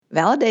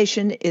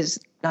Validation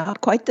is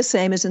not quite the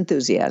same as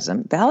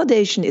enthusiasm.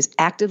 Validation is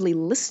actively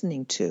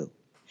listening to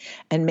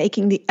and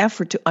making the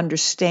effort to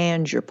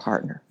understand your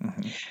partner.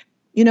 Mm-hmm.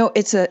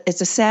 It's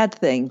a sad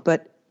thing,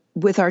 but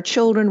with our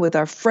children, with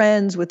our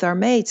friends, with our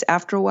mates,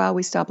 after a while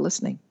we stop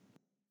listening.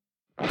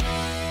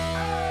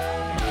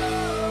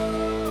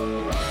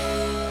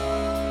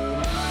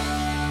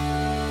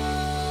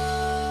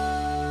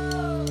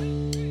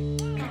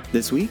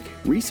 This week,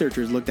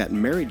 researchers looked at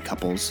married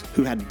couples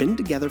who had been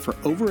together for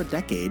over a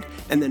decade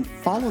and then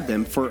followed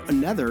them for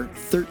another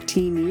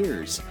 13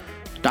 years.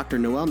 Dr.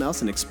 Noelle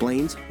Nelson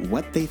explains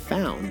what they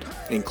found,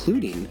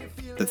 including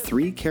the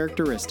 3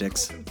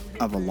 characteristics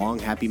of a long,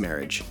 happy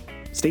marriage.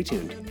 Stay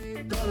tuned.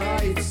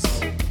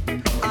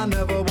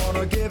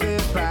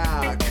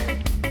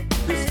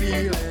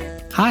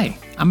 Hi,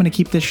 I'm going to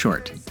keep this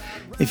short.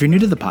 If you're new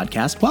to the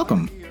podcast,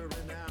 welcome.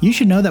 You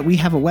should know that we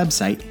have a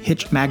website,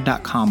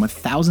 hitchedmag.com, with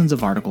thousands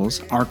of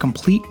articles, our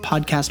complete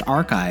podcast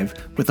archive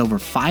with over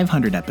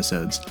 500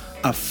 episodes,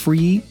 a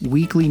free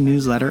weekly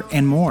newsletter,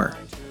 and more.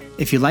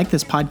 If you like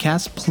this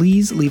podcast,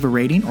 please leave a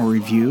rating or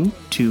review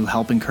to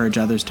help encourage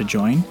others to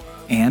join.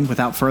 And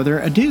without further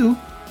ado,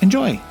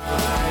 enjoy.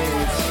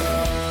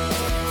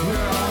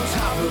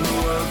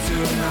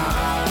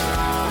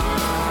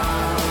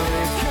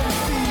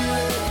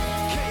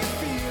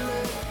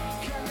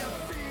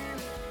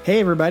 Hey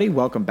everybody,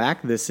 welcome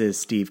back. This is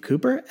Steve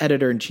Cooper,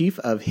 editor-in-chief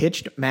of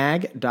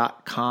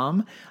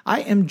hitchedmag.com. I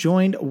am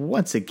joined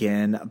once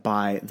again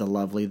by the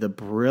lovely, the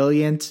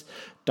brilliant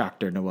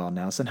Dr. Noelle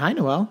Nelson. Hi,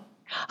 Noelle.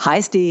 Hi,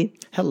 Steve.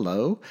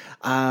 Hello.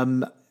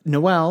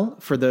 Noelle,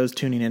 for those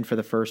tuning in for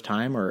the first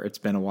time, or it's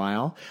been a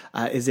while,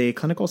 is a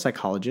clinical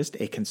psychologist,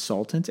 a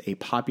consultant, a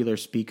popular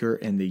speaker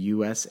in the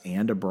U.S.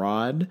 and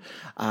abroad.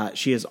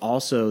 She is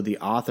also the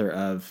author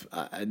of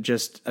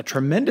just a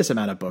tremendous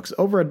amount of books,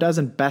 over a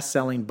dozen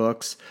best-selling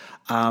books.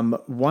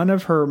 One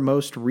of her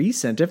most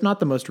recent, if not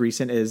the most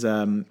recent, is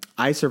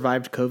I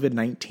Survived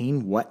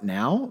COVID-19, What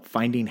Now?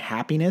 Finding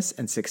Happiness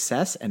and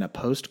Success in a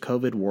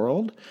Post-COVID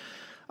World.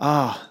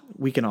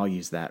 We can all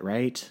use that,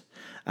 right?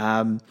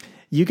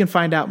 You can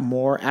find out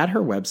more at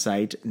her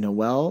website,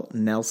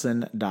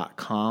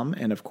 noellenelson.com.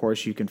 And of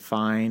course, you can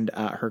find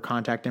her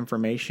contact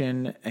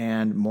information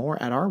and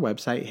more at our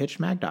website,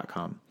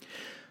 hitchedmag.com.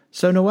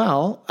 So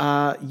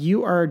Noelle,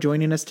 you are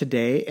joining us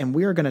today, and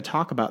we are going to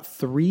talk about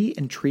 3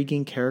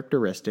 intriguing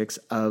characteristics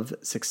of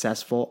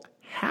successful,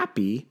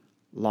 happy,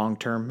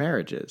 long-term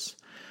marriages.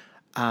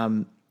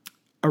 A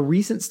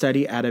recent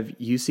study out of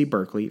UC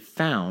Berkeley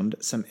found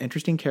some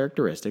interesting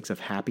characteristics of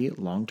happy,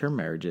 long-term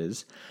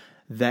marriages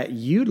that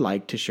you'd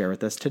like to share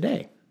with us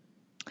today.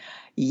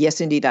 Yes,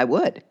 indeed, I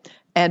would.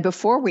 And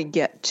before we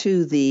get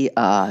to the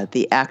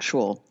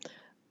actual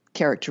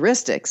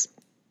characteristics,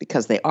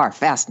 because they are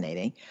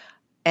fascinating,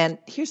 and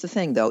here's the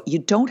thing, though, you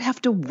don't have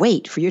to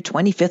wait for your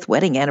 25th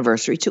wedding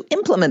anniversary to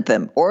implement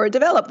them or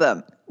develop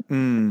them.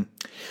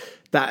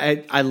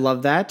 I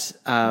love that,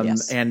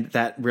 Yes. And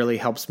that really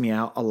helps me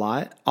out a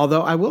lot.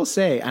 Although I will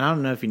say, and I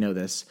don't know if you know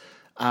this,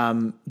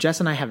 Jess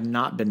and I have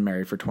not been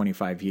married for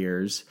 25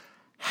 years.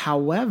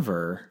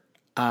 However,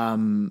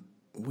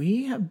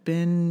 we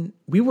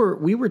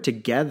were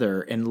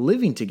together and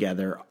living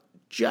together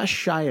just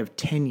shy of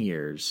 10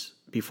 years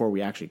before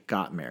we actually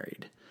got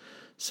married.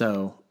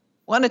 So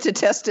Wanted to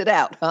test it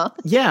out, huh?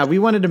 yeah, we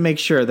wanted to make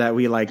sure that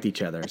we liked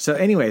each other. So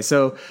anyway,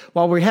 so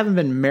while we haven't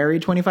been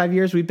married 25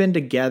 years, we've been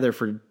together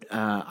for,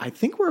 I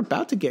think we're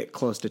about to get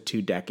close to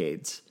 2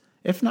 decades,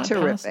 if not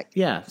Terrific. past.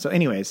 Yeah. So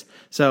anyways,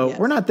 so Yes.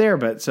 We're not there,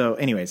 but so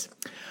anyways.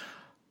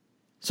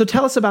 So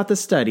tell us about the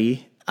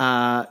study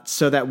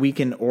so that we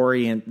can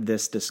orient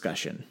this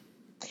discussion.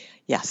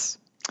 Yes.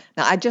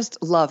 Now, I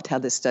just loved how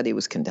this study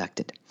was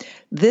conducted.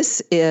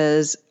 This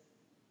is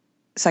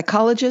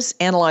psychologists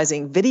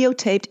analyzing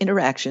videotaped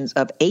interactions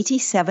of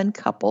 87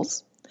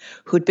 couples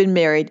who'd been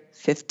married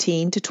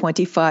 15 to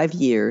 25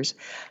 years.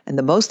 And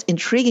the most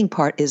intriguing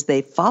part is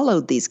they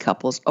followed these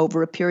couples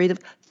over a period of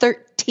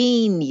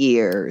 13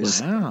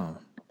 years. Wow.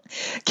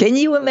 Can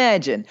you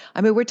imagine? I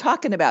mean, we're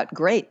talking about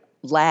great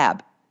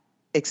lab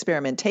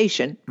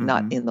experimentation,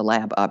 not in the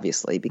lab,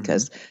 obviously,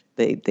 because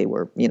they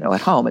were,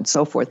 at home and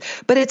so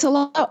forth. But it's a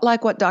lot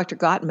like what Dr.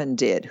 Gottman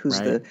did, who's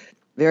the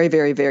very,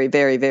 very, very,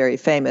 very, very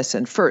famous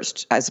and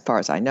first, as far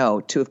as I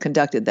know, to have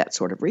conducted that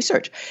sort of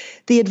research.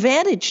 The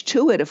advantage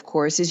to it, of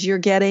course, is you're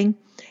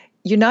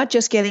not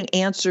just getting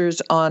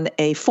answers on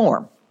a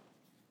form.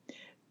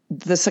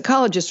 The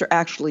psychologists are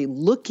actually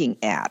looking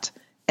at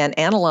and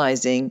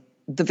analyzing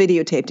the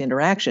videotaped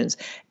interactions.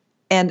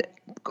 And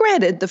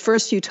granted, the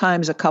first few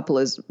times a couple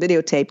is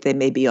videotaped, they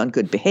may be on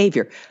good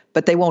behavior,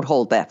 but they won't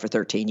hold that for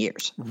 13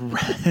 years.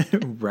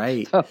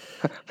 Right. So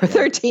for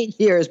 13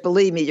 years,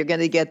 believe me, you're going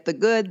to get the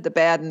good, the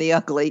bad, and the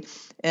ugly,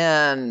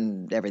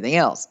 and everything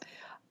else.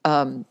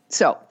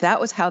 So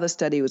that was how the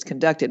study was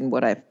conducted and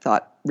what I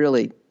thought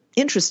really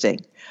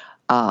interesting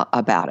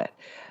about it.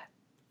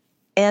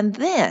 And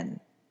then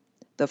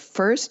the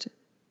first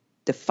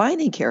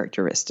defining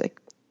characteristic,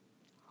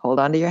 hold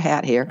on to your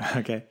hat here,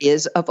 Okay.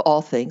 is of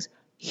all things,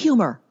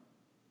 humor.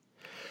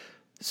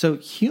 So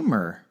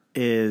humor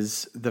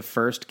is the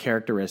first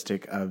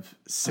characteristic of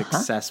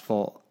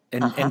successful.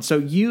 And so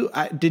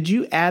did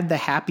you add the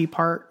happy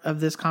part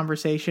of this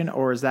conversation,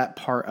 or is that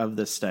part of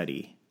the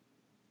study?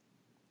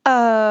 They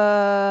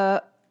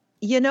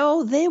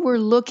were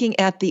looking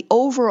at the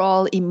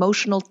overall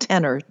emotional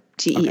tenor,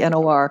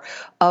 tenor,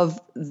 of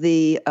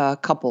the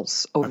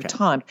couples over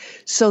time.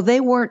 So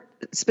they weren't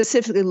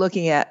specifically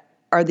looking at,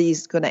 are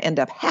these going to end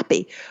up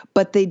happy?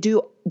 But they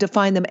do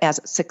define them as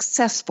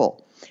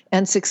successful.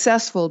 And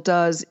successful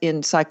does,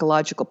 in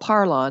psychological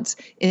parlance,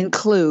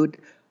 include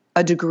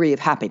a degree of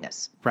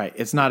happiness. Right.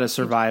 It's not a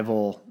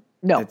survival.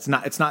 No, it's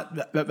not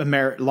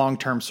a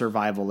long-term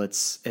survival.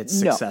 It's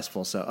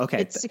successful. So,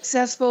 okay. It's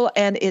successful,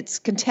 and it's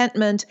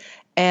contentment,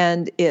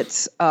 and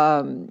it's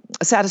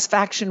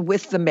satisfaction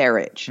with the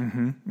marriage.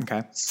 Mm-hmm.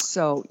 Okay.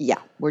 So yeah,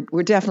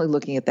 we're definitely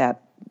looking at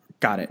that.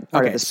 Got it.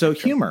 Okay. So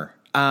humor.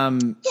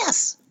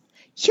 Yes.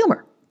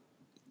 Humor.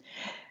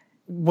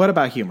 What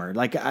about humor?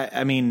 Like,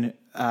 I mean,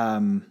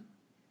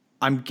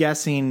 I'm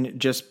guessing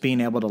just being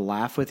able to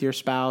laugh with your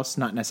spouse,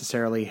 not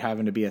necessarily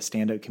having to be a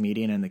stand-up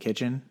comedian in the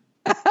kitchen.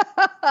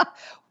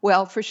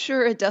 Well, for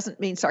sure, it doesn't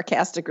mean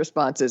sarcastic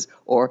responses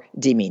or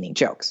demeaning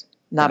jokes.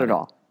 Not at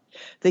all.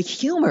 The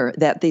humor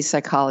that these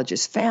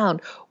psychologists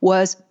found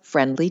was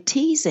friendly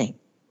teasing,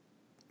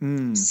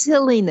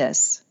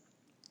 silliness,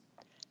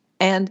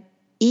 and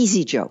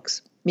easy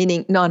jokes,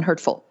 meaning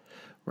non-hurtful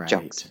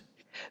jokes.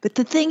 But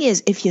the thing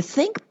is, if you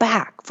think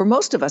back, for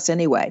most of us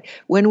anyway,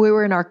 when we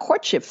were in our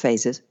courtship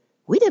phases,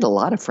 we did a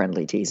lot of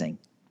friendly teasing.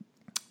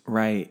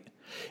 Right.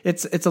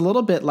 It's a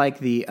little bit like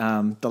the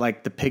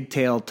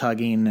pigtail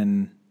tugging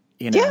and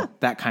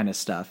that kind of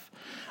stuff.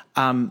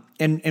 And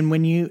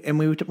when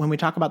we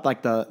talk about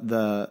like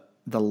the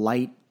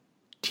light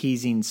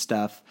teasing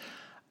stuff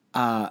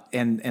and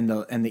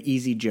the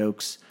easy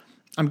jokes,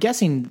 I'm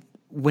guessing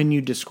when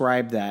you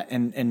describe that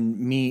and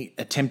me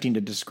attempting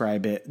to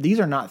describe it, these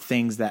are not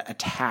things that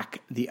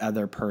attack the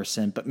other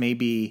person, but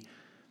maybe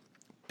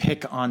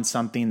pick on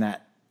something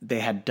that they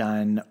had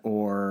done,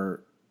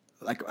 or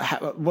like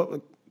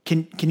what.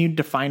 Can you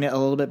define it a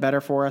little bit better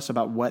for us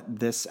about what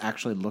this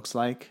actually looks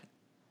like?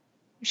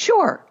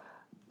 Sure.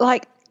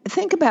 Like,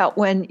 think about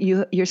when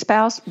your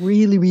spouse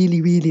really,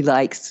 really, really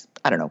likes,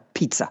 I don't know,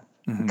 pizza.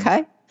 Mm-hmm.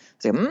 Okay?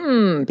 Say,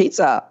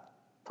 pizza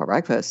for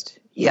breakfast.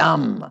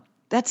 Yum.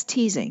 That's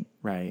teasing.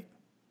 Right.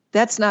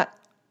 That's not,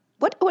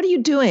 what are you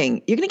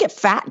doing? You're going to get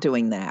fat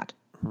doing that.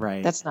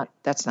 Right. That's not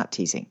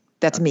teasing.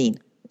 That's mean.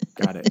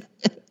 Got it.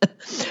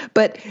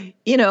 But,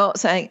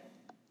 saying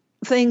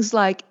things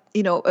like,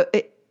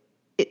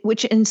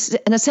 which in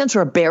a sense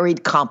are a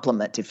buried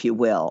compliment, if you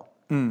will.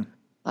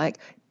 Like,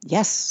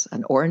 yes,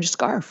 an orange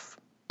scarf.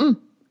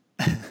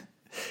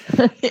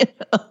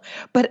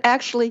 But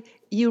actually,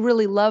 you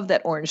really love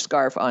that orange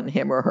scarf on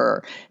him or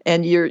her,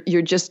 and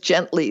you're just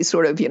gently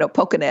sort of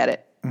poking at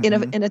it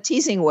in a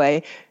teasing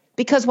way,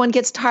 because one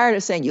gets tired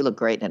of saying you look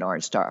great in an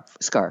orange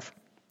scarf.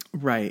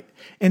 Right,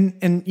 and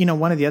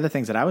one of the other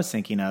things that I was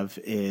thinking of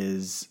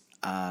is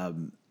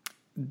I'm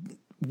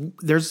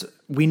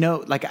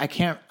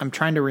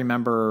trying to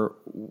remember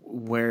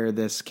where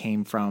this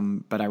came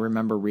from, but I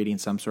remember reading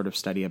some sort of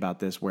study about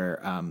this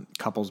where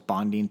couples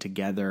bonding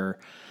together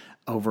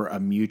over a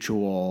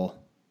mutual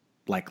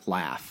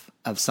laugh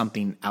of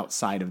something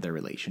outside of their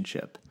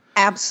relationship.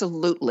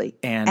 Absolutely.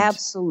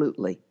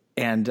 Absolutely.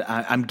 And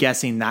I'm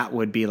guessing that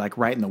would be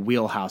right in the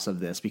wheelhouse of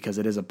this, because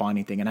it is a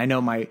bonding thing. And I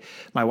know my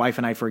wife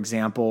and I, for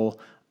example,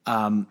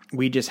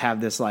 we just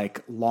have this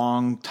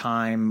long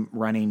time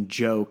running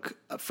joke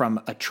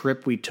from a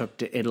trip we took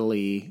to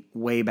Italy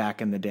way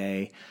back in the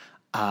day.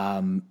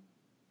 And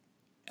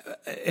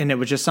it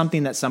was just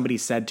something that somebody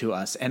said to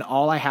us, and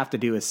all I have to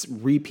do is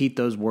repeat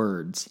those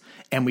words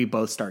and we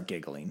both start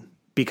giggling,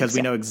 because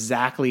we know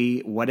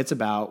exactly what it's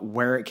about,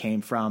 where it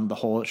came from, the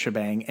whole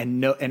shebang,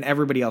 and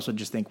everybody else would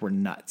just think we're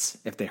nuts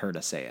if they heard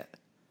us say it.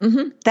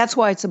 Mm-hmm. That's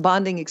why it's a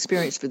bonding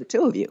experience for the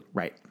two of you.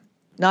 Right.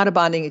 Not a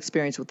bonding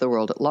experience with the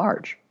world at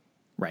large.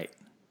 Right.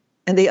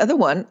 And the other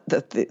one,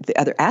 the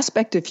other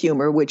aspect of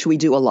humor, which we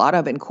do a lot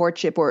of in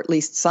courtship, or at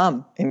least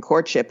some in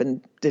courtship,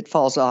 and it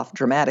falls off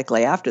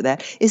dramatically after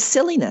that, is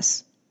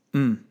silliness.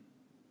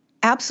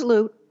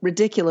 Absolute,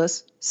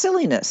 ridiculous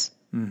silliness.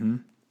 Mm-hmm.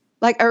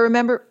 I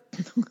remember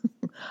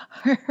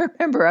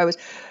I was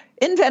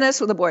in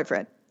Venice with a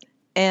boyfriend,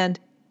 and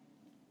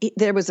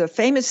there was a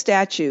famous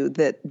statue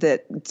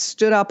that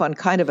stood up on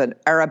kind of an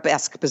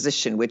arabesque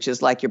position, which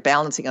is like you're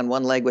balancing on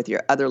one leg with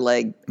your other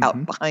leg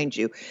out behind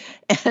you.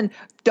 And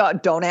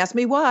don't ask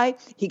me why.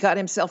 He got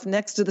himself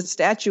next to the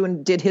statue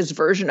and did his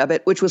version of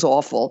it, which was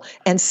awful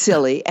and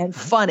silly and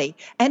funny.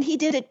 And he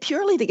did it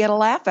purely to get a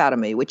laugh out of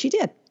me, which he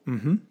did.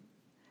 Mm-hmm.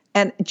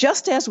 And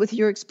just as with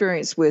your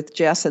experience with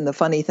Jess and the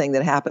funny thing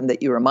that happened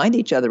that you remind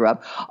each other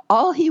of,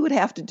 all he would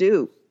have to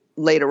do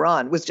later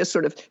on was just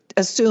sort of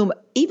assume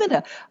even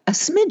a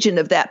smidgen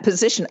of that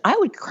position. I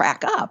would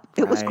crack up.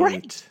 It was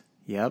great.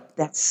 Yep.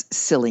 That's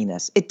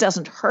silliness. It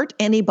doesn't hurt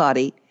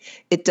anybody.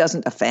 It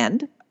doesn't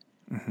offend.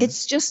 Mm-hmm.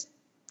 It's just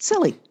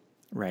silly.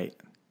 Right.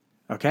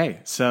 Okay.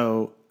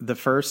 So the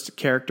first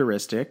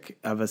characteristic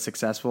of a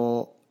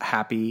successful,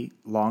 happy,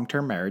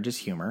 long-term marriage is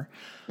humor.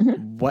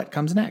 Mm-hmm. What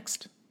comes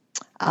next?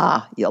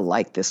 You'll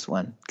like this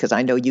one because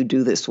I know you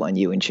do this one,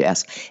 you and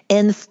Chess.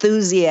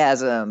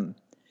 Enthusiasm.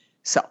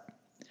 So,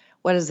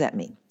 what does that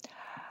mean?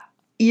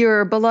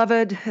 Your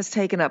beloved has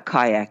taken up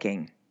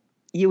kayaking.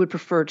 You would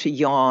prefer to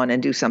yawn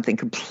and do something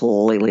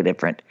completely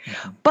different.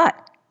 Mm-hmm.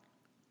 But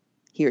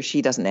he or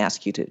she doesn't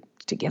ask you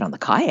to get on the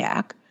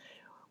kayak.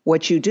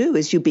 What you do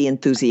is you be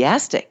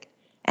enthusiastic.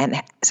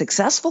 And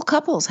successful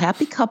couples,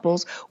 happy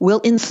couples,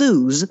 will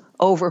enthuse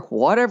over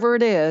whatever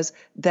it is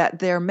that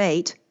their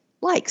mate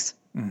likes.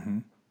 Mm-hmm.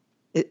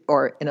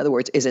 Or, in other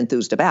words, is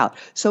enthused about.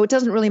 So it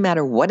doesn't really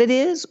matter what it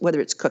is,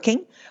 whether it's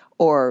cooking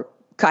or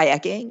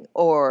kayaking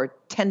or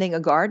tending a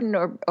garden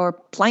or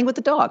playing with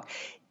the dog.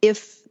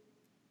 If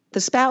the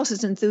spouse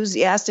is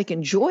enthusiastic,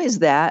 enjoys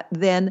that,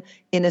 then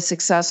in a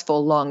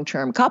successful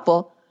long-term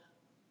couple,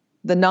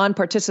 the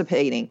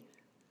non-participating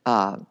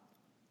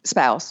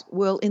spouse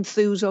will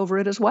enthuse over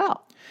it as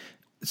well.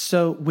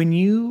 So when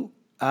you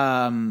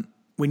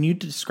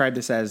describe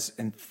this as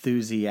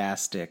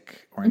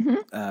enthusiastic, or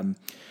mm-hmm.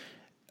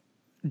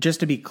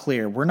 Just to be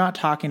clear, we're not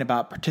talking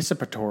about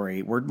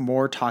participatory. We're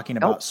more talking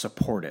about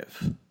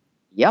supportive.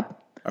 Yep.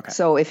 Okay.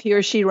 So if he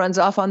or she runs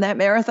off on that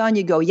marathon,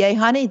 you go, yay,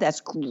 honey, that's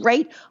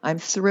great. I'm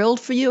thrilled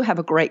for you. Have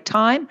a great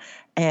time.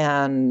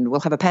 And we'll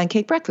have a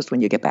pancake breakfast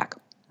when you get back.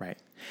 Right.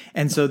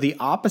 And so the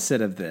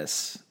opposite of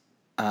this,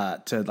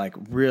 to like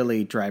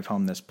really drive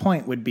home this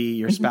point, would be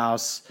your mm-hmm.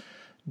 spouse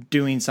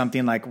doing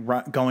something like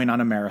going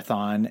on a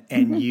marathon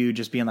and mm-hmm. you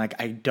just being like,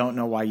 I don't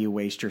know why you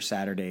waste your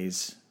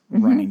Saturdays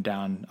mm-hmm. running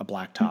down a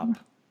blacktop mm-hmm.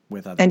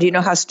 with other. And do you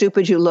know how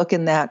stupid you look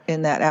in that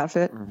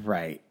outfit?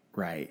 Right.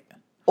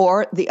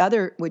 Or the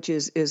other, which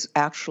is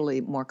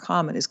actually more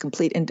common, is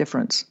complete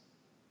indifference.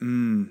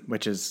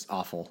 Which is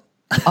awful.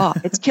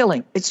 It's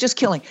killing. It's just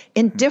killing.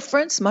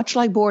 Indifference, much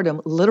like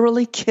boredom,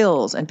 literally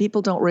kills, and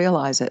people don't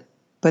realize it,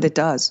 but it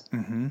does.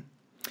 Mm-hmm.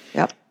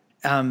 Yep.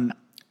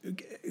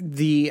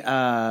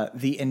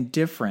 The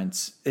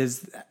indifference,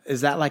 is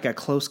that like a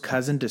close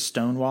cousin to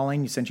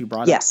stonewalling, since you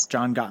brought up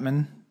John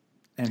Gottman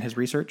and his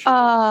research?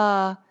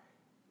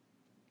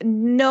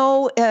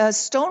 No,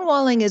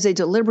 stonewalling is a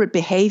deliberate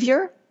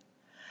behavior.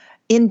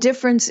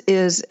 Indifference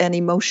is an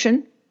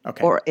emotion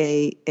or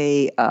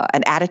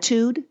an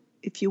attitude,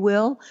 if you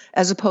will,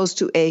 as opposed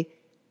to a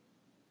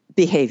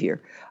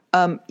behavior.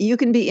 You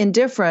can be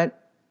indifferent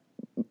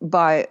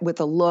with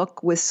a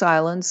look, with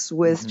silence,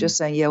 with mm-hmm. just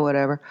saying, yeah,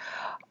 whatever.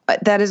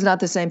 That is not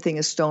the same thing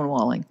as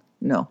stonewalling.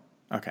 No.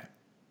 Okay.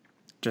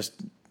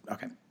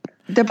 Okay.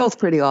 They're both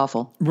pretty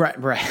awful. Right.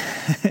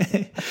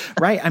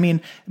 Right. I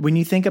mean, when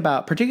you think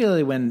about,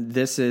 particularly when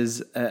this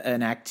is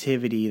an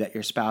activity that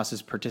your spouse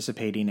is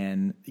participating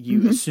in, you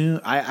mm-hmm.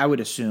 assume, I would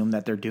assume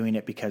that they're doing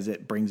it because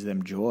it brings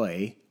them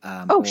joy,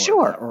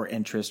 or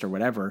interest or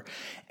whatever.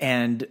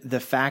 And the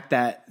fact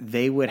that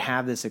they would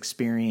have this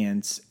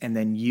experience and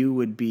then you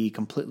would be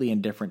completely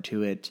indifferent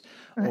to it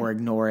right. or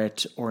ignore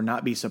it or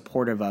not be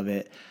supportive of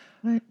it,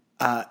 right.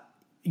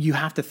 You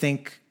have to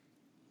think,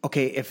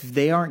 okay, if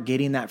they aren't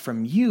getting that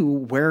from you,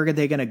 where are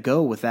they going to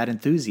go with that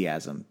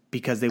enthusiasm?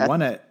 Because they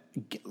want to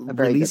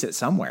release it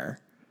somewhere.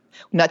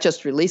 Not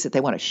just release it,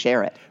 they want to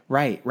share it.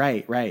 Right.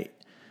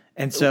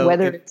 And so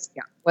whether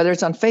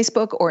it's on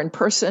Facebook or in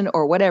person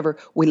or whatever,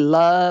 we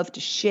love to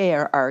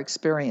share our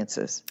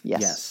experiences.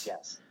 Yes.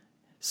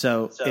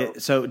 So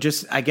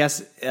just, I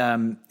guess,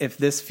 if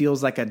this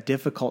feels like a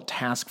difficult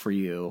task for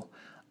you,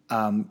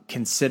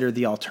 consider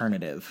the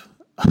alternative,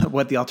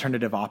 what the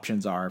alternative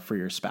options are for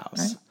your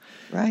spouse.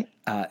 Right.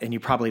 And you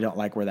probably don't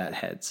like where that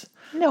heads.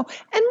 No.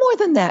 And more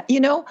than that,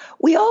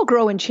 we all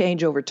grow and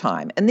change over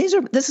time. And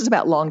this is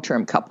about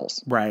long-term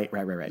couples. Right.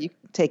 You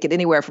take it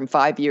anywhere from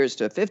 5 years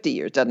to 50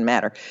 years, doesn't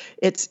matter.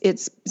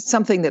 It's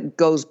something that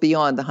goes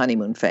beyond the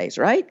honeymoon phase,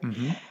 right?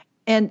 Mm-hmm.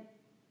 And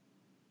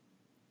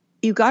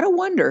you got to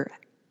wonder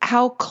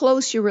how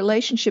close your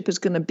relationship is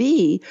going to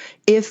be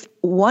if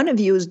one of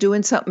you is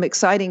doing something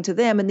exciting to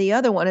them and the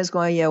other one is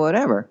going, yeah,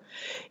 whatever.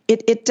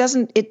 If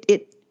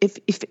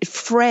it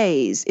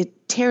frays,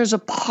 it tears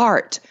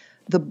apart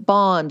the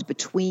bond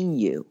between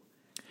you.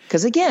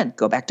 Because again,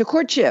 go back to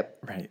courtship.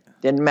 Right.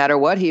 Didn't matter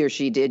what he or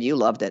she did, you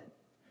loved it.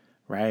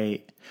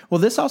 Right. Well,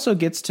 this also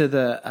gets to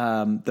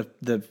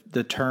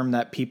the term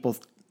that people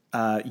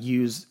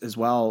use as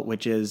well,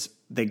 which is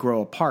they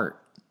grow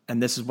apart,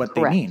 and this is what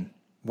Correct. They mean.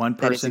 One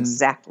person, that is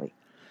exactly.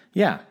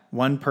 Yeah,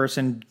 one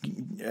person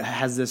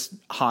has this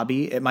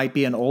hobby. It might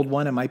be an old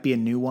one, it might be a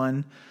new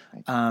one.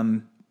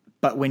 Right.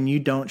 But when you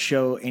don't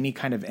show any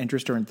kind of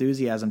interest or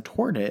enthusiasm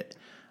toward it,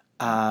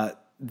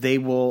 they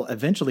will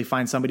eventually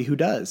find somebody who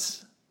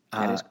does.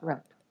 That is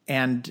correct.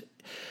 And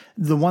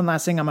the one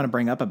last thing I'm going to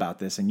bring up about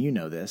this, and you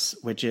know this,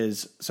 which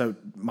is, so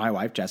my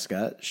wife,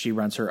 Jessica, she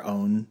runs her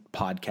own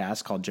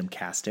podcast called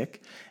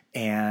Gymcastic,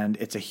 and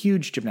it's a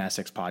huge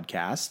gymnastics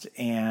podcast.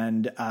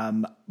 And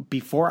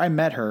before I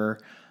met her,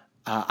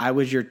 I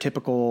was your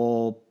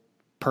typical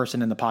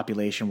person in the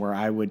population where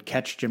I would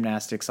catch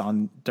gymnastics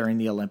on during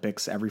the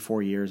Olympics every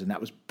 4 years. And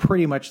that was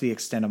pretty much the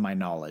extent of my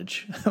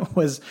knowledge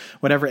was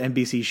whatever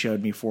NBC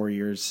showed me 4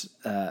 years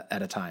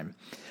at a time.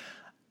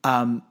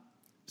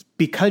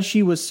 Because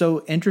she was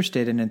so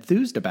interested and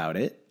enthused about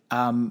it,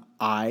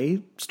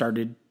 I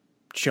started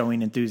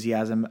showing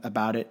enthusiasm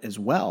about it as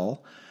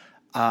well.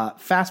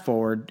 Fast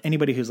forward,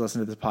 anybody who's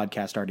listened to this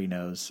podcast already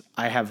knows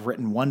I have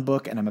written one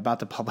book and I'm about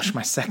to publish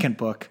my second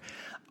book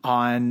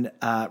on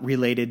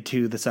related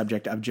to the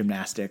subject of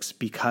gymnastics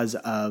because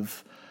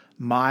of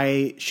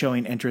my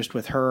showing interest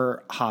with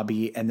her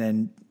hobby and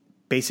then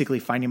basically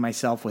finding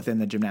myself within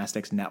the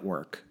gymnastics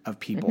network of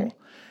people. Mm-hmm.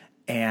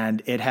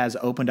 And it has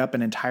opened up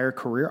an entire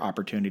career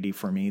opportunity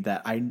for me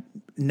that I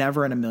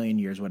never in a million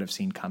years would have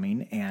seen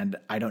coming. And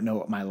I don't know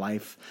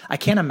what I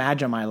can't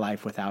imagine my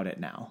life without it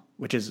now,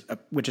 which is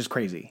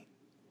crazy.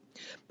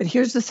 But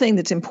here's the thing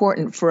that's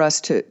important for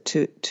us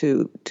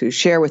to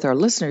share with our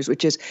listeners,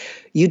 which is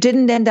you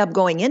didn't end up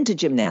going into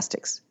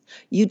gymnastics.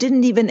 You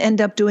didn't even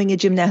end up doing a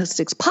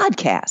gymnastics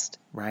podcast.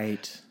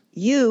 Right.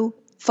 You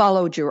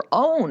followed your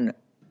own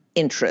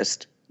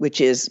interest, which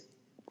is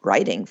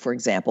writing, for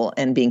example,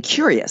 and being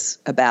curious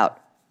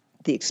about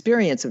the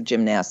experience of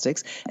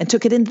gymnastics and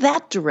took it in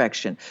that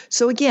direction.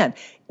 So again,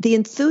 the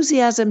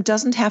enthusiasm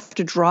doesn't have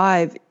to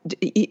drive,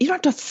 you don't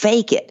have to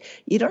fake it.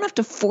 You don't have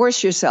to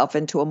force yourself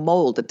into a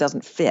mold that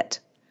doesn't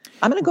fit.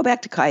 I'm going to go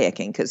back to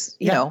kayaking because,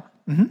 you know,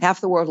 half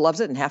the world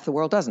loves it and half the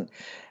world doesn't.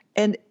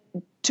 And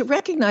to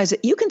recognize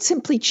that you can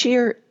simply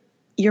cheer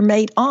your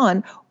mate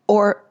on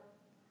or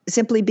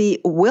simply be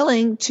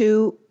willing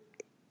to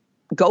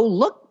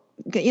go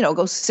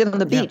sit on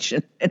the beach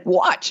and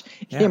watch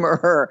him or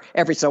her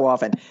every so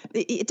often.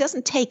 It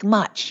doesn't take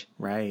much.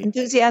 Right.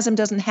 Enthusiasm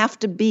doesn't have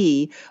to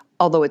be,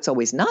 although it's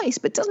always nice,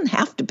 but it doesn't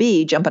have to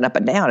be jumping up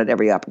and down at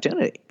every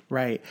opportunity.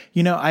 Right.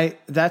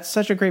 That's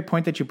such a great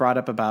point that you brought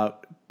up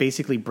about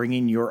basically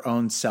bringing your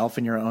own self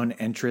and your own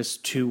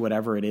interest to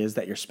whatever it is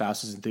that your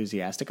spouse is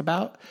enthusiastic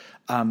about.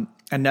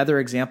 Another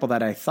example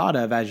that I thought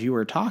of as you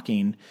were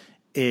talking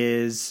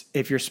is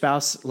if your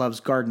spouse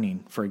loves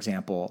gardening, for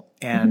example,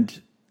 and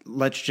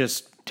let's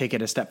just take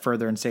it a step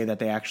further and say that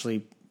they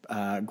actually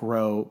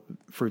grow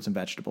fruits and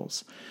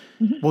vegetables.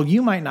 Mm-hmm. Well,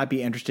 you might not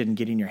be interested in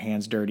getting your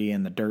hands dirty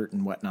in the dirt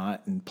and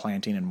whatnot and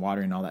planting and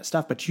watering and all that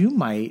stuff, but you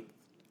might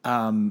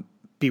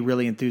be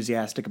really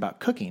enthusiastic about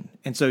cooking.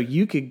 And so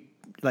you could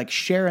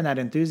share in that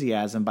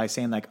enthusiasm by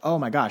saying oh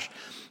my gosh,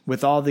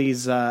 with all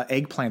these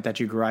eggplant that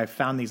you grew, I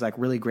found these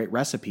really great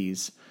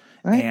recipes.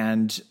 Right.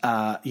 And,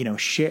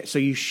 share. So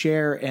you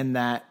share in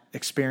that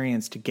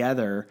experience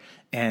together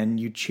and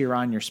you cheer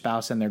on your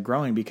spouse and they're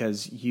growing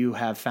because you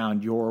have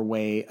found your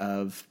way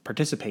of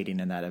participating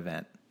in that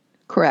event.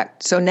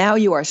 Correct. So now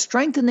you are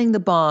strengthening the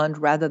bond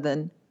rather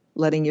than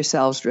letting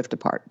yourselves drift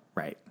apart.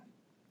 Right.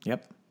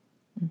 Yep.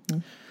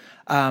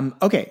 Mm-hmm.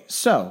 Okay.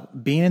 So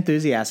being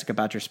enthusiastic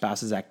about your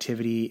spouse's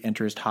activity,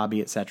 interest,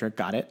 hobby, etc.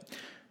 Got it.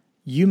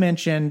 You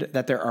mentioned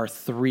that there are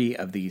 3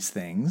 of these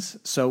things.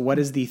 So what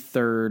is the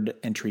third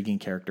intriguing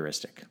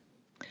characteristic?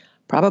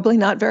 Probably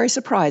not very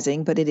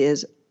surprising, but it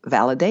is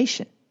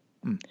validation.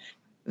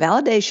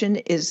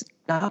 Validation is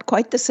not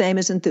quite the same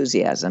as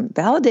enthusiasm.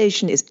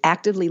 Validation is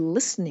actively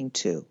listening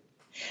to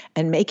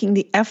and making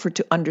the effort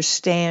to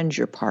understand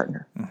your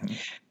partner. Mm-hmm.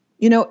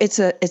 It's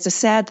a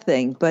sad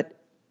thing, but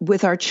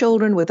with our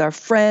children, with our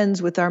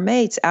friends, with our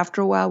mates,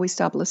 after a while we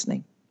stop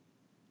listening.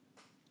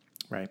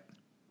 Right.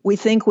 We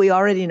think we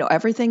already know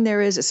everything there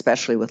is,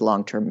 especially with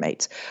long-term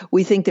mates.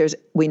 We think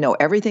we know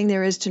everything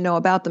there is to know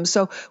about them.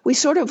 So we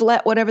sort of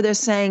let whatever they're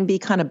saying be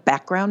kind of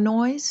background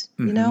noise,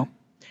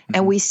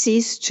 and we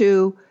cease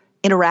to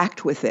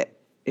interact with it,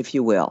 if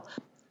you will,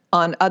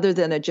 on other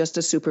than just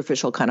a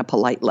superficial kind of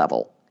polite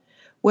level.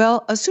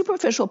 Well, a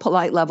superficial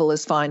polite level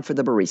is fine for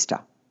the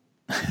barista.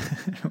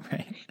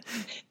 Right.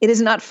 It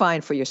is not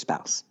fine for your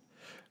spouse.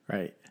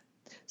 Right.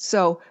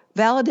 So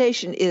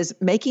validation is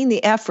making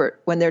the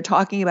effort when they're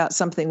talking about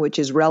something which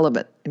is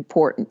relevant,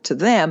 important to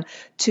them,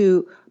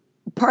 to,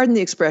 pardon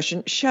the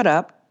expression, shut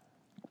up,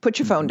 put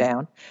your phone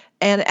down,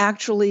 and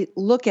actually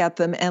look at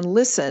them and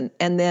listen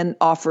and then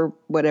offer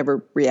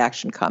whatever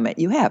reaction, comment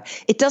you have.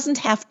 It doesn't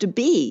have to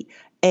be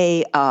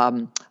a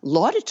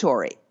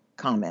laudatory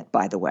comment,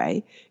 by the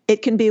way.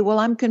 It can be, well,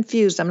 I'm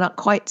confused. I'm not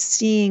quite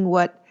seeing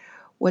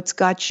what's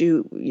got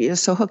you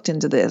so hooked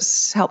into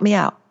this. Help me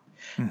out.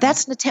 Mm-hmm.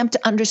 That's an attempt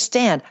to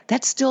understand.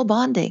 That's still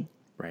bonding.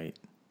 Right.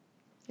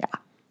 Yeah.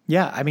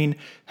 Yeah. I mean,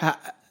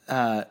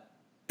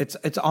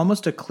 it's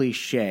almost a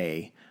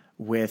cliche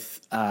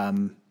with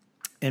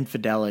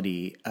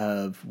infidelity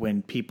of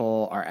when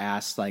people are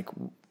asked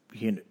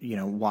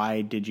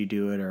why did you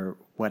do it or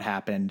what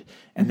happened?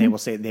 And they will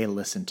say they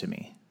listened to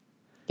me.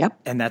 Yep.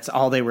 And that's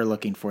all they were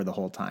looking for the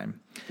whole time.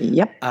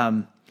 Yep.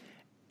 And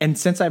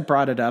since I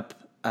brought it up,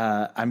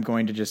 I'm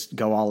going to just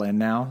go all in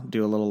now,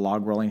 do a little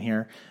log rolling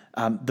here.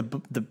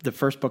 The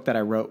first book that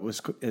I wrote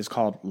is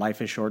called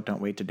Life is Short,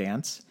 Don't Wait to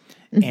Dance.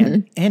 Mm-hmm.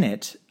 And in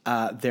it,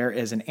 there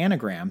is an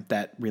anagram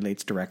that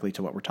relates directly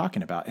to what we're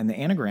talking about. And the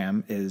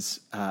anagram is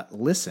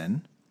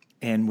listen,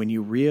 And when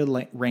you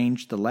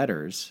rearrange the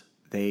letters,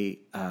 they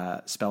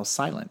spell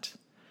silent.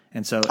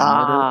 And so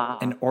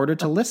in order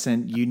to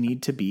listen, you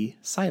need to be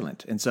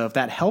silent. And so if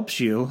that helps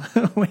you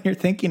when you're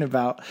thinking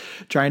about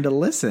trying to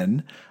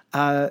listen,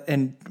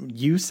 and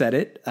you said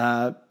it,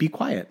 be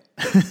quiet.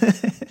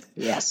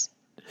 Yes.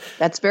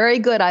 That's very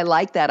good. I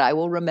like that. I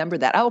will remember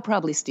that. I will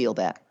probably steal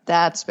that.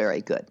 That's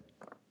very good.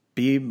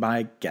 Be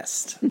my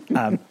guest.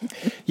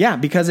 Yeah,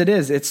 because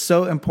it's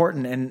so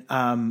important.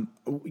 And,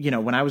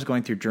 when I was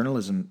going through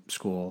journalism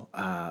school,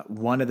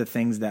 one of the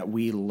things that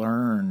we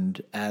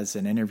learned as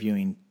an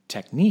interviewing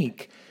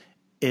technique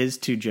is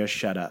to just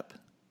shut up.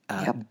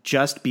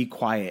 Just be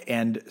quiet.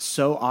 And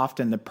so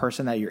often the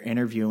person that you're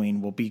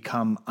interviewing will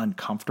become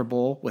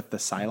uncomfortable with the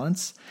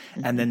silence,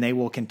 and then they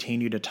will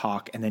continue to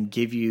talk and then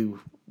give you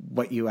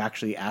what you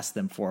actually asked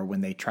them for when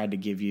they tried to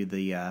give you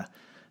the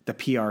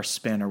PR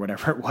spin or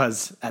whatever it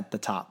was at the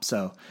top.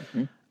 So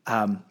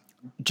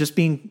just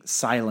being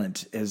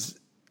silent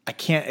I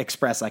can't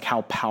express like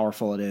how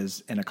powerful it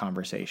is in a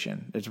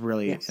conversation. It's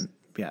really,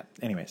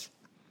 anyways.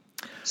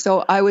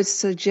 So I would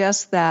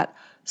suggest that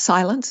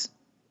silence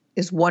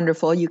is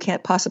wonderful. You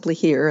can't possibly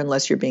hear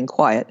unless you're being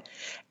quiet.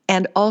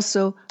 And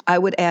also I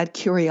would add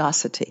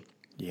curiosity.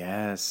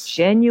 Yes.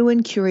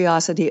 Genuine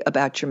curiosity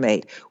about your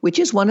mate, which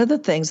is one of the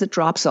things that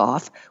drops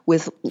off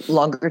with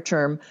longer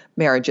term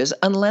marriages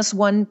unless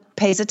one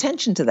pays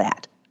attention to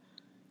that.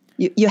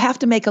 You have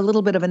to make a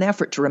little bit of an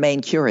effort to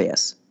remain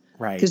curious.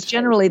 Right. Because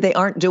generally they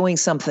aren't doing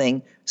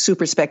something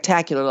super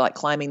spectacular like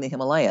climbing the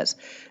Himalayas.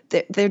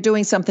 They're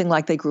doing something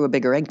like they grew a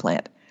bigger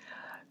eggplant.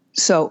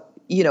 So,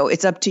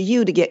 it's up to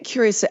you to get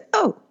curious.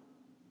 Oh,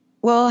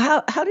 well,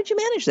 how did you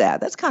manage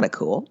that? That's kind of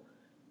cool.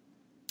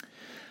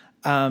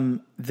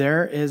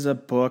 There is a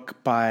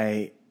book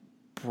by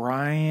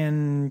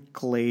Brian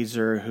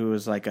Glazer, who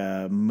is like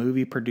a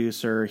movie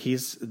producer.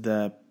 He's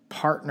the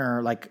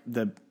partner, like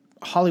the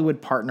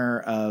Hollywood partner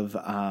of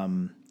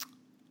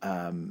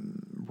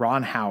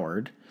Ron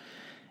Howard.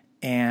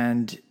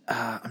 And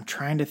I'm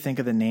trying to think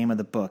of the name of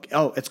the book.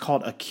 Oh, it's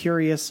called A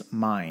Curious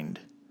Mind.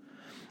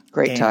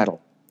 Great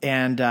title.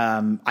 And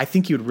I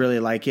think you'd really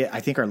like it. I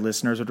think our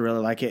listeners would really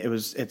like it.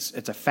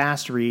 It's a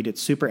fast read.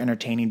 It's super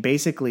entertaining.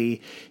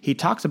 Basically, he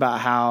talks about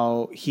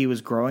how he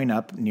was growing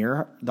up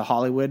near the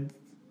Hollywood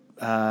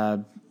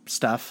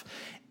stuff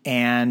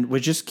and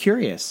was just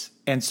curious.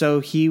 And so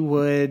he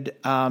would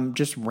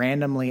just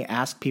randomly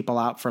ask people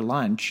out for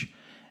lunch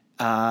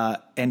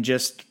and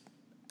just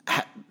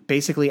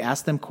basically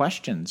ask them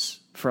questions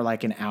for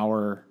like an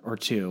hour or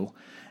two.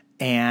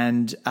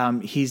 And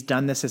he's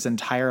done this his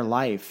entire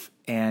life.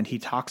 And he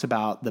talks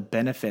about the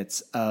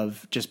benefits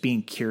of just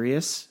being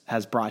curious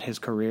has brought his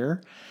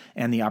career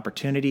and the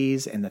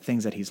opportunities and the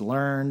things that he's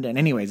learned. And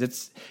anyways,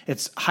 it's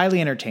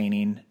highly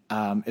entertaining.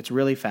 It's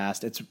really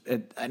fast.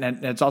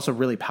 And it's also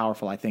really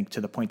powerful, I think,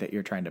 to the point that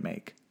you're trying to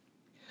make.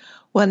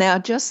 Well, now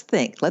just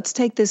think, let's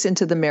take this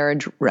into the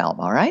marriage realm.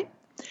 All right.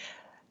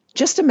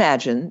 Just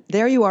imagine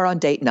there you are on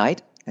date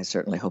night. I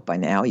certainly hope by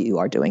now you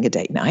are doing a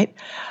date night,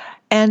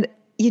 and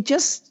you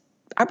just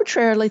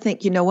arbitrarily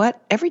think, you know what?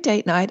 Every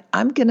date night,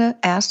 I'm going to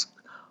ask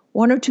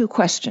one or two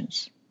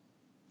questions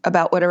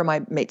about whatever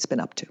my mate's been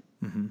up to.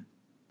 Mm-hmm.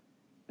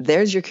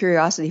 There's your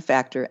curiosity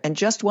factor, and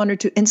just one or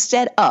two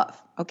instead of,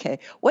 okay,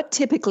 what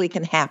typically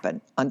can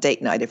happen on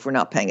date night if we're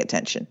not paying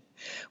attention?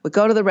 We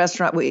go to the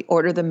restaurant, we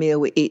order the meal,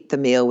 we eat the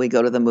meal, we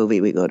go to the movie,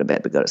 we go to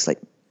bed, we go to sleep.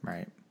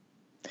 Right.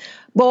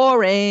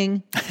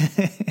 Boring.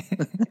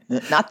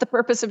 Not the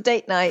purpose of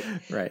date night.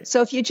 Right.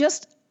 So if you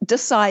just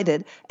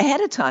decided ahead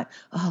of time,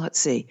 let's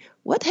see,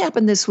 what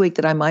happened this week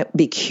that I might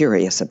be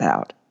curious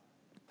about?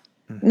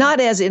 Mm-hmm.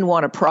 Not as in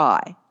want to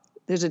pry.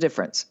 There's a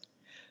difference.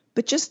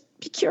 But just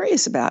be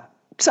curious about.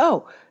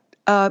 So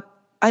I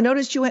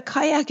noticed you went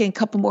kayaking a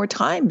couple more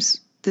times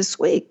this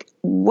week.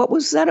 What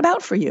was that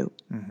about for you?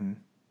 Mm-hmm.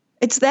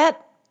 It's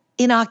that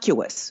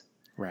innocuous.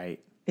 Right.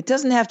 It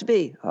doesn't have to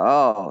be,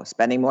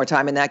 spending more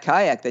time in that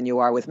kayak than you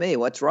are with me.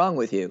 What's wrong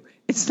with you?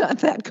 It's not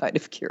that kind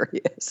of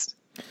curious.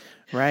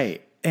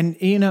 Right. And,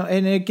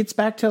 and it gets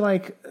back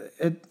to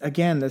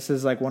again, this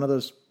is like one of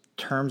those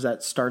terms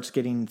that starts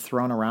getting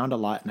thrown around a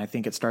lot. And I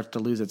think it starts to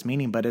lose its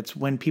meaning, but it's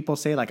when people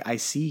say like, I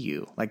see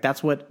you, like,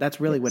 that's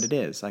really what it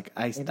is. Like,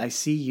 I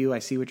see you, I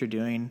see what you're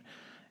doing,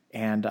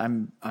 and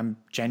I'm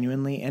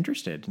genuinely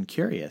interested and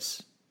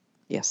curious.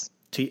 Yes.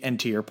 And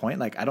to your point,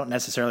 like, I don't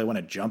necessarily want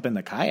to jump in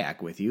the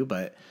kayak with you,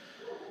 but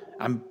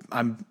I'm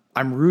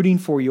rooting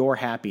for your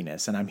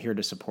happiness, and I'm here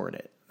to support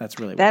it. That's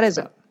really what that it's is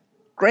about.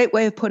 A great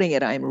way of putting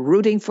it. I'm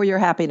rooting for your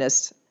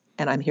happiness,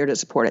 and I'm here to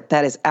support it.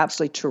 That is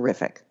absolutely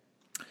terrific.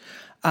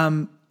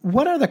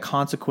 What are the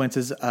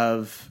consequences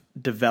of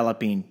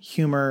developing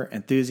humor,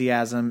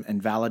 enthusiasm,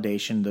 and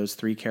validation, those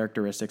three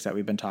characteristics that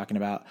we've been talking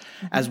about,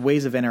 as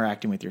ways of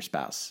interacting with your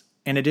spouse?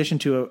 In addition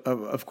to,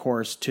 of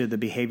course, to the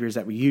behaviors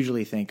that we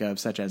usually think of,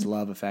 such as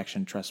love,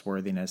 affection,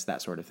 trustworthiness,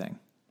 that sort of thing.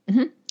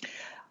 Mm-hmm.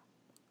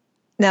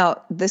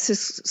 Now, this is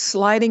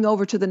sliding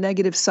over to the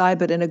negative side,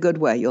 but in a good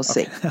way, you'll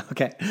see.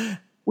 Okay.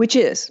 Which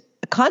is,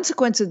 a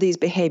consequence of these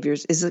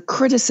behaviors is that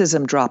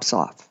criticism drops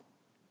off.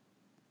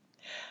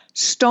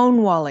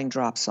 Stonewalling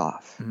drops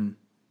off.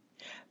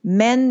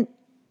 Men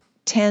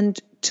tend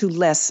to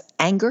less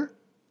anger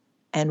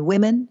and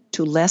women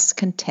to less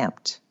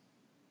contempt.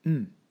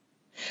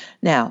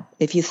 Now,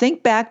 if you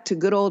think back to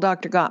good old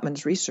Dr.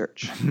 Gottman's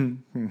research,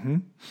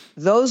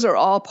 those are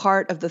all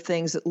part of the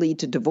things that lead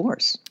to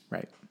divorce.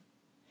 Right.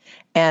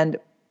 And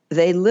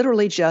they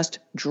literally just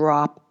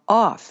drop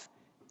off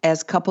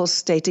as couples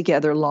stay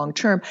together long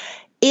term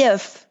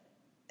if,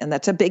 and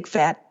that's a big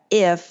fat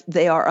if,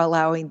 they are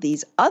allowing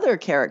these other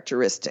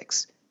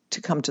characteristics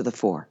to come to the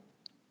fore.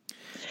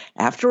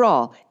 After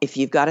all, if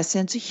you've got a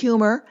sense of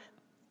humor,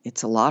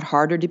 it's a lot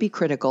harder to be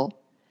critical.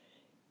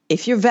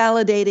 If you're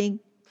validating,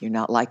 you're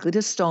not likely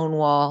to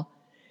stonewall.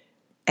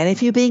 And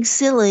if you're being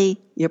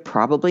silly, you're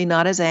probably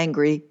not as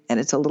angry, and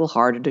it's a little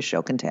harder to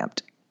show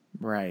contempt.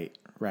 Right.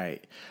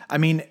 I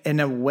mean, in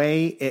a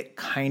way, it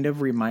kind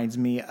of reminds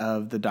me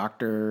of the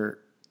Dr.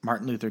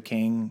 Martin Luther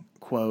King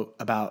quote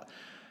about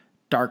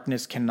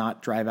darkness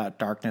cannot drive out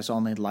darkness,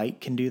 only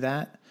light can do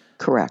that.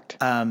 Correct.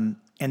 And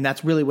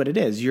that's really what it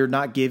is. You're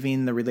not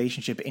giving the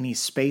relationship any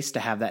space to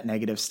have that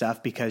negative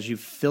stuff because you've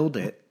filled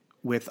it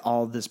with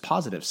all this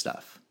positive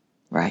stuff.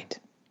 Right.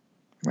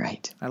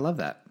 I love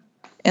that.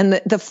 And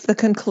the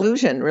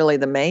conclusion, really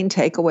the main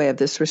takeaway of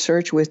this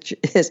research, which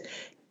is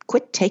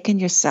quit taking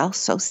yourself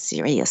so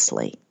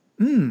seriously.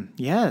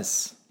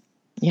 Yes.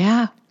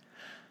 Yeah.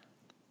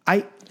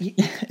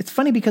 It's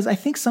funny because I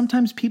think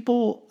sometimes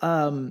people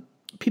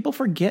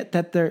forget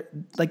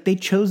that they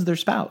chose their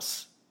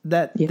spouse,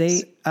 that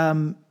yes.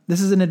 This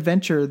is an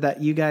adventure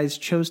that you guys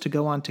chose to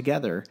go on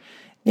together.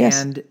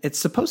 Yes. And it's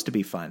supposed to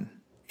be fun.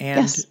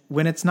 And yes.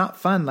 when it's not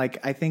fun,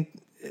 like, I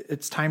think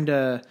it's time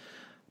to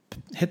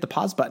hit the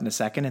pause button a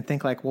second and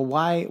think like, well,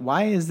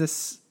 why is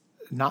this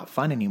not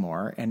fun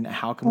anymore? And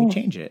how can we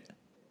change it?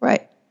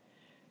 Right.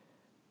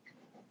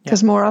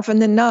 Because more often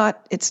than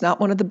not, it's not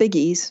one of the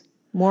biggies.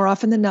 More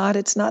often than not,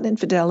 it's not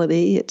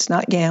infidelity. It's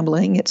not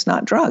gambling. It's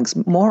not drugs.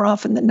 More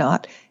often than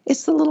not,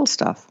 it's the little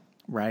stuff.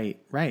 Right.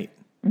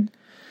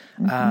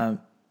 Mm-hmm.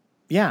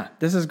 Yeah,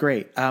 this is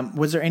great.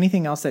 Was there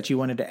anything else that you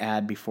wanted to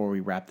add before we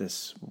wrap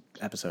this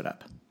episode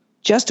up?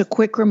 Just a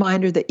quick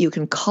reminder that you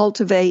can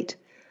cultivate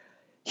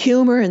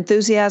humor,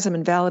 enthusiasm,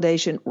 and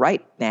validation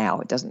right now.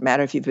 It doesn't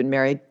matter if you've been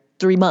married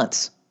 3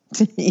 months.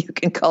 You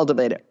can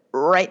cultivate it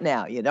right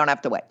now. You don't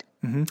have to wait.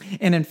 Mm-hmm.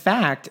 And in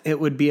fact, it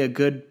would be a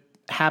good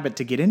habit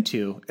to get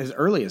into as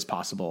early as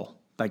possible.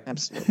 Like,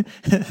 absolutely.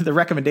 The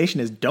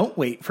recommendation is don't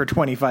wait for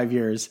 25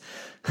 years.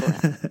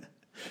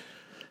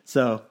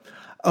 So,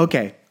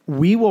 okay.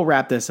 We will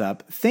wrap this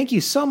up. Thank you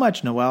so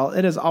much, Noelle.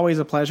 It is always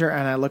a pleasure,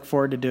 and I look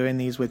forward to doing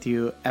these with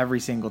you every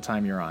single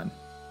time you're on.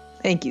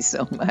 Thank you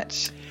so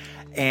much.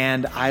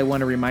 And I want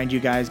to remind you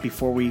guys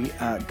before we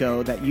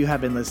go that you have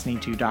been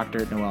listening to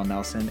Dr. Noelle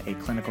Nelson, a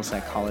clinical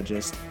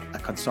psychologist, a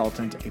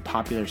consultant, a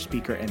popular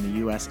speaker in the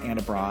U.S. and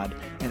abroad,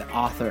 and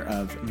author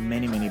of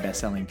many, many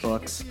best-selling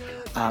books.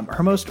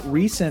 Her most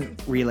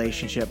recent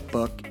relationship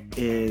book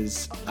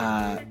is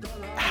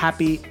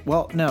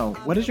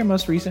What is your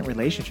most recent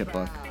relationship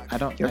book?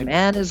 Your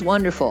Man is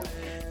Wonderful.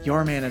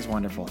 Your Man is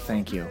Wonderful.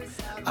 Thank you.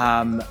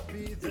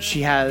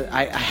 She has.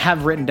 I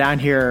have written down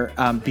here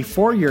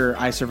before your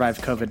I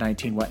Survived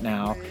COVID-19. What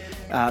now?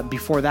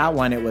 Before that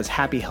one, it was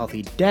Happy,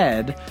 Healthy,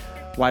 Dead.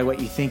 Why what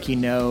you think you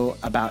know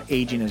about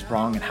aging is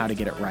wrong and how to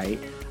get it right.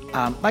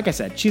 Like I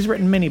said, she's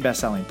written many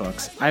best-selling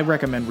books. I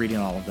recommend reading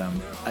all of them.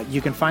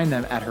 You can find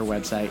them at her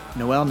website,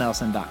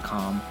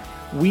 noellenelson.com.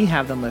 We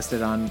have them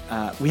listed on.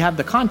 We have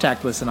the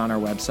contact listed on our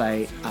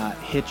website,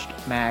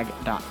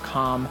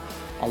 hitchedmag.com,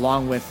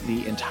 along with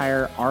the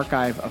entire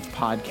archive of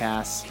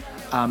podcasts.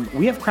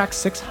 We have cracked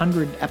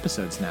 600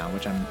 episodes now,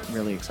 which I'm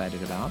really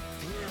excited about.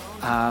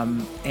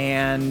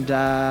 And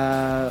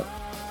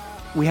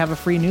we have a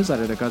free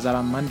newsletter that goes out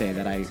on Monday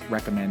that I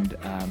recommend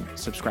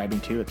subscribing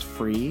to. It's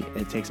free.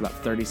 It takes about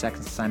 30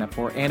 seconds to sign up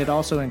for. And it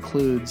also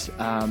includes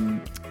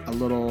a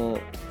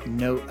little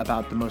note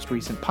about the most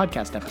recent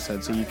podcast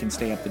episode so you can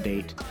stay up to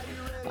date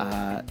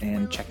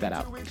and check that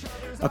out.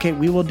 Okay,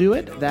 we will do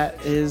it.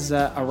 That is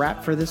a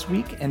wrap for this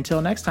week.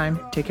 Until next time,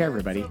 take care,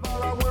 everybody.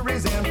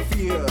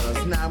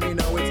 Now we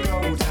know it's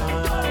go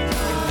time,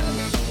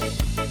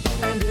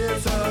 and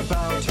it's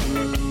about to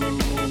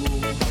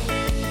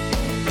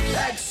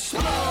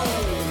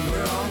explode.